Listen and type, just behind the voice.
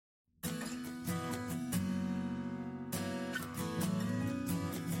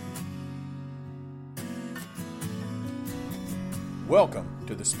Welcome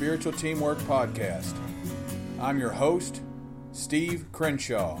to the Spiritual Teamwork Podcast. I'm your host, Steve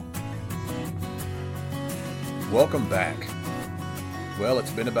Crenshaw. Welcome back. Well,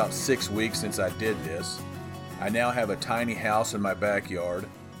 it's been about 6 weeks since I did this. I now have a tiny house in my backyard,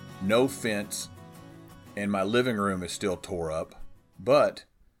 no fence, and my living room is still tore up. But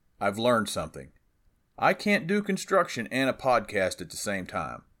I've learned something. I can't do construction and a podcast at the same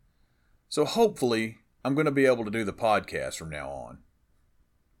time. So hopefully, I'm going to be able to do the podcast from now on.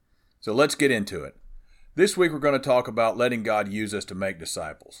 So let's get into it. This week we're going to talk about letting God use us to make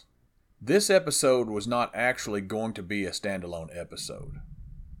disciples. This episode was not actually going to be a standalone episode.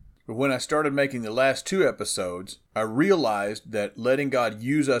 But when I started making the last 2 episodes, I realized that letting God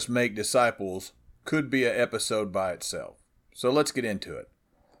use us make disciples could be an episode by itself. So let's get into it.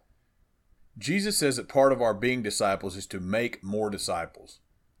 Jesus says that part of our being disciples is to make more disciples.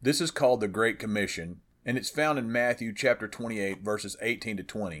 This is called the Great Commission, and it's found in Matthew chapter 28, verses 18 to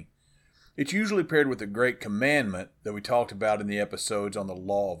 20. It's usually paired with the Great Commandment that we talked about in the episodes on the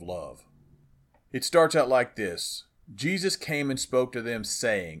law of love. It starts out like this. Jesus came and spoke to them,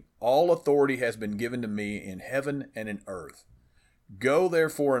 saying, "All authority has been given to me in heaven and in earth. Go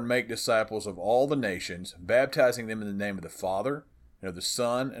therefore and make disciples of all the nations, baptizing them in the name of the Father, and of the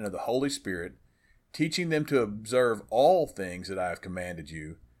Son, and of the Holy Spirit, teaching them to observe all things that I have commanded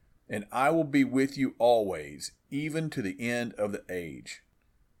you. And I will be with you always, even to the end of the age."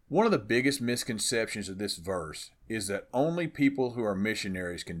 One of the biggest misconceptions of this verse is that only people who are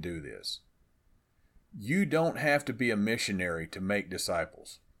missionaries can do this. You don't have to be a missionary to make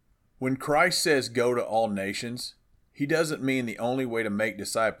disciples. When Christ says go to all nations, he doesn't mean the only way to make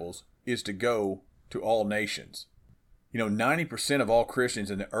disciples is to go to all nations. 90% of all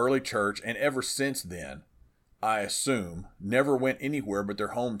Christians in the early church and ever since then, I assume, never went anywhere but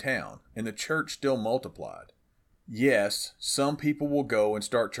their hometown, and the church still multiplied. Yes, some people will go and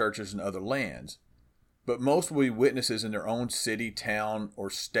start churches in other lands, but most will be witnesses in their own city, town,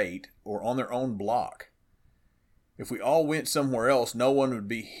 or state, or on their own block. If we all went somewhere else, no one would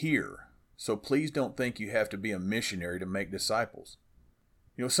be here, so please don't think you have to be a missionary to make disciples.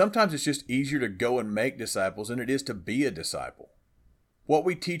 Sometimes it's just easier to go and make disciples than it is to be a disciple. What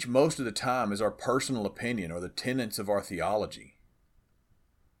we teach most of the time is our personal opinion or the tenets of our theology.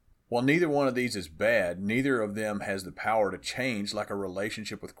 While neither one of these is bad, neither of them has the power to change like a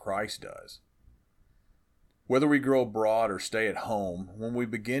relationship with Christ does. Whether we grow abroad or stay at home, when we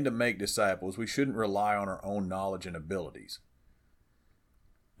begin to make disciples, we shouldn't rely on our own knowledge and abilities.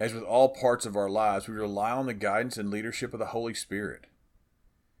 As with all parts of our lives, we rely on the guidance and leadership of the Holy Spirit.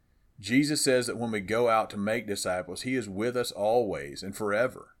 Jesus says that when we go out to make disciples, he is with us always and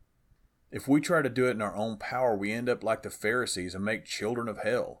forever. If we try to do it in our own power, we end up like the Pharisees and make children of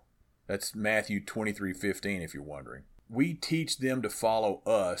hell. That's Matthew 23:15 if you're wondering. We teach them to follow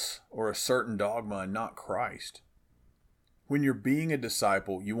us or a certain dogma and not Christ. When you're being a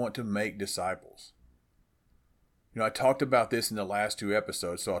disciple, you want to make disciples. I talked about this in the last 2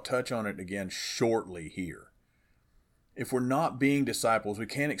 episodes, so I'll touch on it again shortly here. If we're not being disciples, we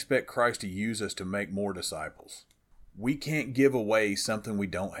can't expect Christ to use us to make more disciples. We can't give away something we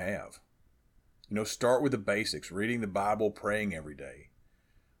don't have. Start with the basics, reading the Bible, praying every day.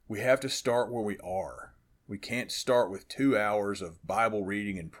 We have to start where we are. We can't start with 2 hours of Bible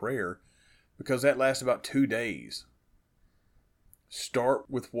reading and prayer because that lasts about 2 days. Start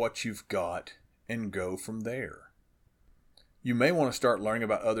with what you've got and go from there. You may want to start learning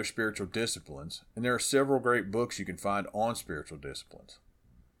about other spiritual disciplines, and there are several great books you can find on spiritual disciplines.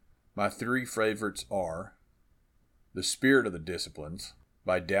 My 3 favorites are The Spirit of the Disciplines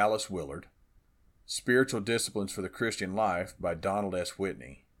by Dallas Willard, Spiritual Disciplines for the Christian Life by Donald S.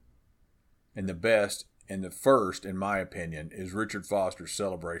 Whitney, and the best and the first, in my opinion, is Richard Foster's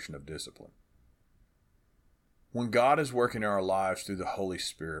Celebration of Discipline. When God is working in our lives through the Holy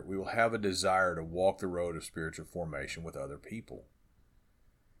Spirit, we will have a desire to walk the road of spiritual formation with other people.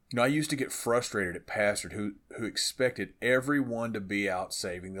 I used to get frustrated at pastors who expected everyone to be out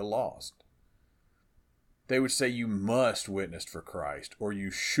saving the lost. They would say you must witness for Christ or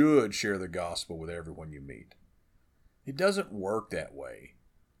you should share the gospel with everyone you meet. It doesn't work that way.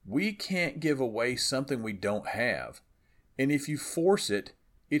 We can't give away something we don't have, and if you force it,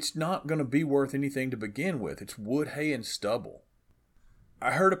 it's not going to be worth anything to begin with. It's wood, hay, and stubble.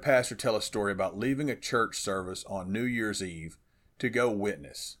 I heard a pastor tell a story about leaving a church service on New Year's Eve to go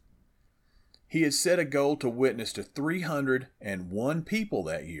witness. He had set a goal to witness to 301 people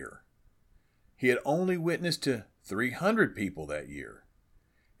that year. He had only witnessed to 300 people that year,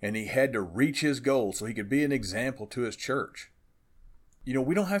 and he had to reach his goal so he could be an example to his church.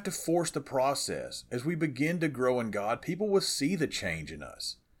 We don't have to force the process. As we begin to grow in God, people will see the change in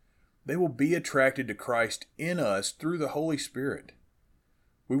us. They will be attracted to Christ in us through the Holy Spirit.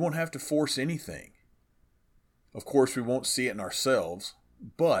 We won't have to force anything. Of course, we won't see it in ourselves,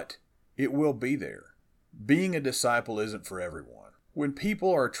 but it will be there. Being a disciple isn't for everyone. When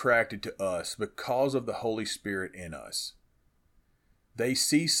people are attracted to us because of the Holy Spirit in us, they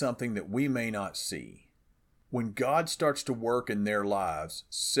see something that we may not see. When God starts to work in their lives,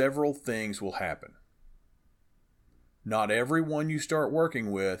 several things will happen. Not everyone you start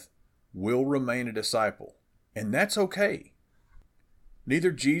working with will remain a disciple, and that's okay.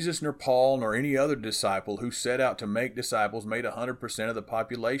 Neither Jesus nor Paul nor any other disciple who set out to make disciples made 100% of the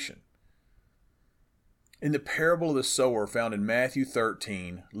population. In the parable of the sower found in Matthew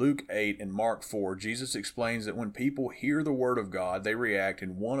 13, Luke 8, and Mark 4, Jesus explains that when people hear the word of God, they react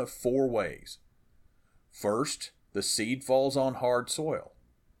in one of four ways. First, the seed falls on hard soil.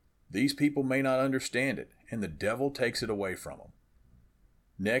 These people may not understand it, and the devil takes it away from them.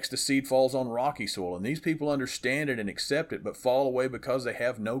 Next, the seed falls on rocky soil, and these people understand it and accept it, but fall away because they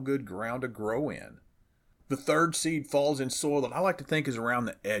have no good ground to grow in. The third seed falls in soil that I like to think is around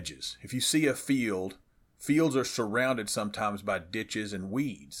the edges. If you see a field, fields are surrounded sometimes by ditches and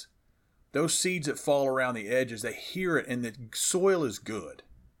weeds. Those seeds that fall around the edges, they hear it and the soil is good.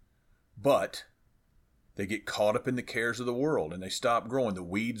 But they get caught up in the cares of the world and they stop growing. The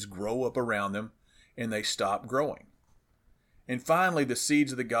weeds grow up around them and they stop growing. And finally, the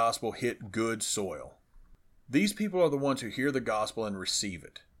seeds of the gospel hit good soil. These people are the ones who hear the gospel and receive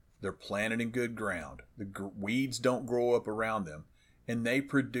it. They're planted in good ground. The weeds don't grow up around them, and they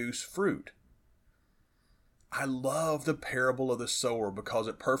produce fruit. I love the parable of the sower because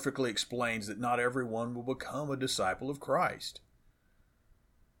it perfectly explains that not everyone will become a disciple of Christ.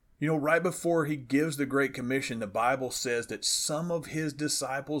 Right before he gives the Great Commission, the Bible says that some of his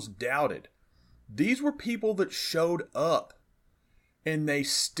disciples doubted. These were people that showed up. And they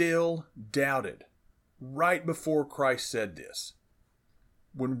still doubted right before Christ said this.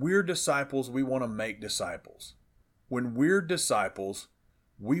 When we're disciples, we want to make disciples. When we're disciples,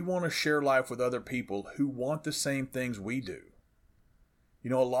 we want to share life with other people who want the same things we do.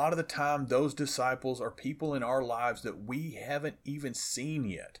 A lot of the time, those disciples are people in our lives that we haven't even seen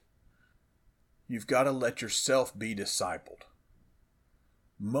yet. You've got to let yourself be discipled.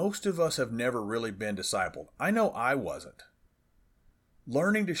 Most of us have never really been discipled. I know I wasn't.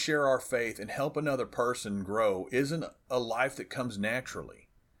 Learning to share our faith and help another person grow isn't a life that comes naturally.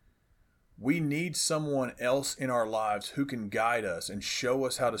 We need someone else in our lives who can guide us and show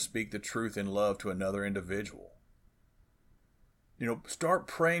us how to speak the truth in love to another individual. Start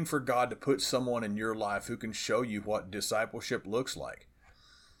praying for God to put someone in your life who can show you what discipleship looks like.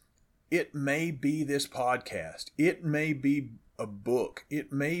 It may be this podcast. It may be a book.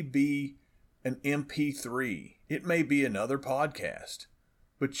 It may be an MP3. It may be another podcast.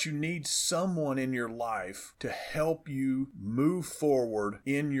 But you need someone in your life to help you move forward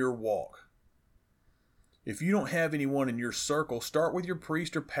in your walk. If you don't have anyone in your circle, start with your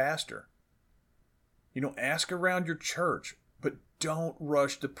priest or pastor. Ask around your church, but don't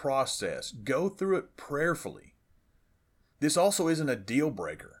rush the process. Go through it prayerfully. This also isn't a deal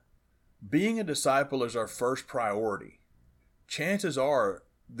breaker. Being a disciple is our first priority. Chances are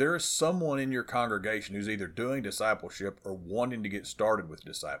there is someone in your congregation who's either doing discipleship or wanting to get started with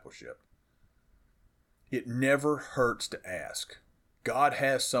discipleship. It never hurts to ask. God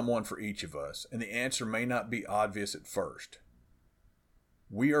has someone for each of us, and the answer may not be obvious at first.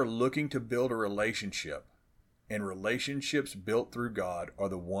 We are looking to build a relationship, and relationships built through God are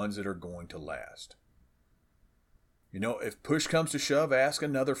the ones that are going to last. If push comes to shove, ask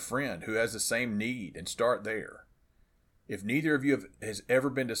another friend who has the same need and start there. If neither of you has ever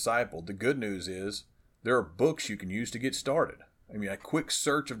been discipled, the good news is there are books you can use to get started. A quick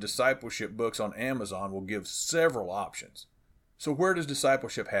search of discipleship books on Amazon will give several options. So where does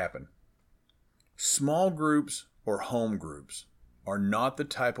discipleship happen? Small groups or home groups are not the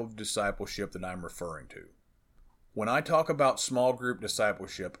type of discipleship that I'm referring to. When I talk about small group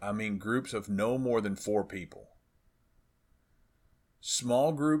discipleship, I mean groups of no more than 4 people.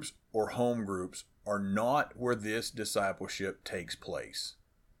 Small groups or home groups are not where this discipleship takes place.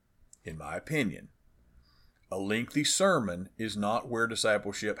 In my opinion, a lengthy sermon is not where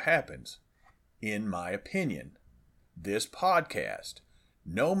discipleship happens. In my opinion, this podcast,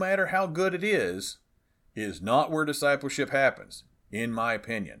 no matter how good it is not where discipleship happens. In my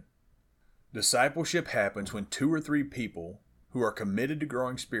opinion, discipleship happens when 2 or 3 people who are committed to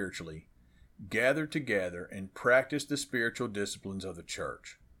growing spiritually gather together and practice the spiritual disciplines of the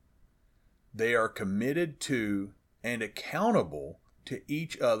church. They are committed to and accountable to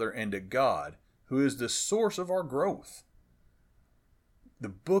each other and to God, who is the source of our growth. The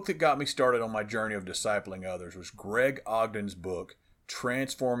book that got me started on my journey of discipling others was Greg Ogden's book,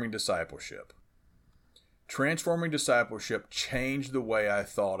 Transforming Discipleship. Transforming Discipleship changed the way I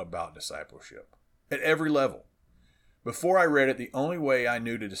thought about discipleship at every level. Before I read it, the only way I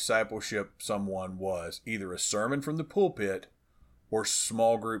knew to discipleship someone was either a sermon from the pulpit or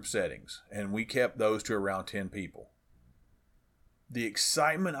small group settings, and we kept those to around 10 people. The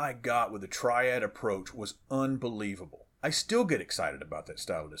excitement I got with the triad approach was unbelievable. I still get excited about that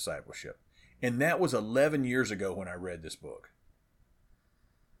style of discipleship, and that was 11 years ago when I read this book.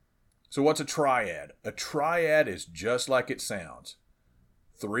 So what's a triad? A triad is just like it sounds.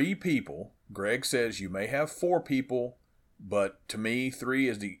 3 people. Greg says you may have 4 people, but to me, 3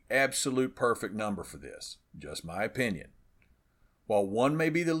 is the absolute perfect number for this. Just my opinion. While one may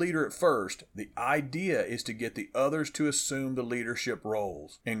be the leader at first, the idea is to get the others to assume the leadership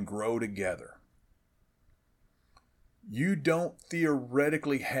roles and grow together. You don't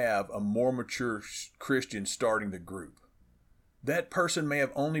theoretically have a more mature Christian starting the group. That person may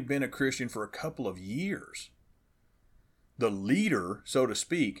have only been a Christian for a couple of years. The leader, so to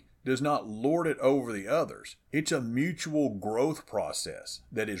speak, does not lord it over the others. It's a mutual growth process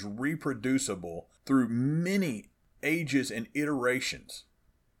that is reproducible through many ages and iterations.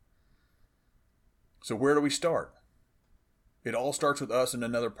 So where do we start? It all starts with us and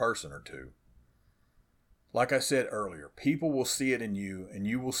another person or two. Like I said earlier, people will see it in you, and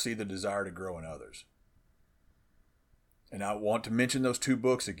you will see the desire to grow in others. And I want to mention those 2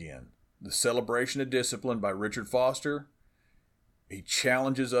 books again. The Celebration of Discipline by Richard Foster. He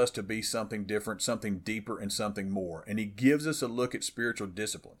challenges us to be something different, something deeper, and something more. And he gives us a look at spiritual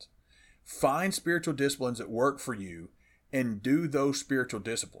disciplines. Find spiritual disciplines that work for you and do those spiritual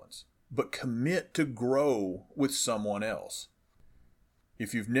disciplines. But commit to grow with someone else.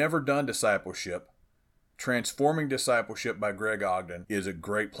 If you've never done discipleship, Transforming Discipleship by Greg Ogden is a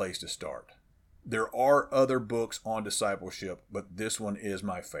great place to start. There are other books on discipleship, but this one is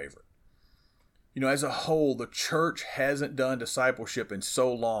my favorite. As a whole, the church hasn't done discipleship in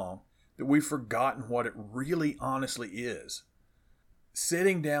so long that we've forgotten what it really honestly is.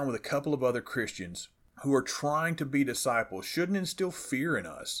 Sitting down with a couple of other Christians who are trying to be disciples shouldn't instill fear in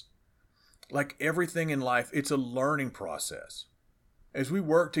us. Like everything in life, it's a learning process. As we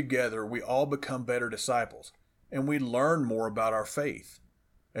work together, we all become better disciples, and we learn more about our faith.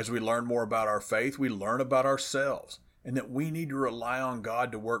 As we learn more about our faith, we learn about ourselves, and that we need to rely on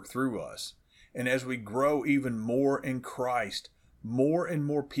God to work through us. And as we grow even more in Christ, more and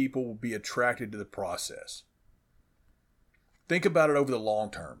more people will be attracted to the process. Think about it over the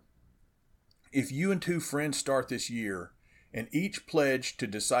long term. If you and 2 friends start this year, and each pledge to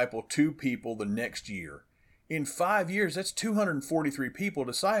disciple 2 people the next year, in 5 years, that's 243 people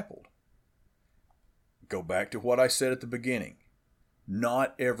discipled. Go back to what I said at the beginning.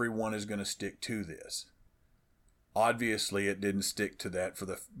 Not everyone is going to stick to this. Obviously, it didn't stick to that for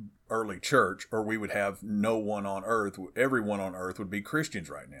the early church, or we would have no one on earth. Everyone on earth would be Christians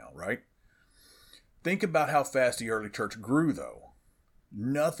right now, right? Think about how fast the early church grew, though.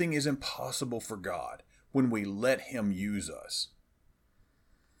 Nothing is impossible for God when we let Him use us.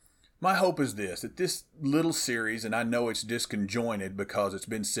 My hope is this, that this little series, and I know it's disconjointed because it's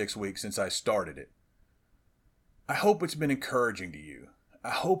been 6 weeks since I started it, I hope it's been encouraging to you. I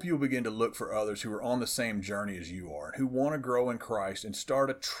hope you'll begin to look for others who are on the same journey as you are and who want to grow in Christ and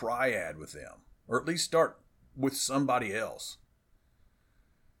start a triad with them, or at least start with somebody else.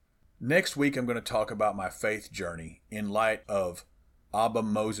 Next week, I'm going to talk about my faith journey in light of Abba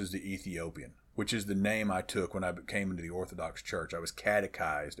Moses the Ethiopian, which is the name I took when I came into the Orthodox Church. I was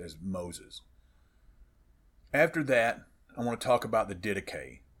catechized as Moses. After that, I want to talk about the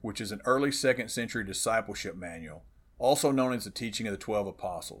Didache, which is an early 2nd century discipleship manual, also known as the Teaching of the 12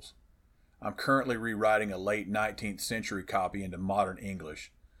 Apostles. I'm currently rewriting a late 19th century copy into modern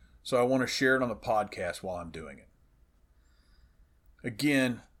English, so I want to share it on the podcast while I'm doing it.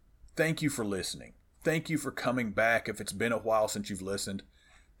 Again, thank you for listening. Thank you for coming back if it's been a while since you've listened.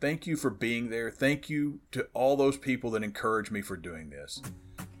 Thank you for being there. Thank you to all those people that encourage me for doing this.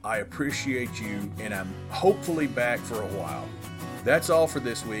 I appreciate you, and I'm hopefully back for a while. That's all for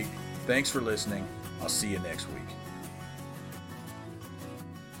this week. Thanks for listening. I'll see you next week.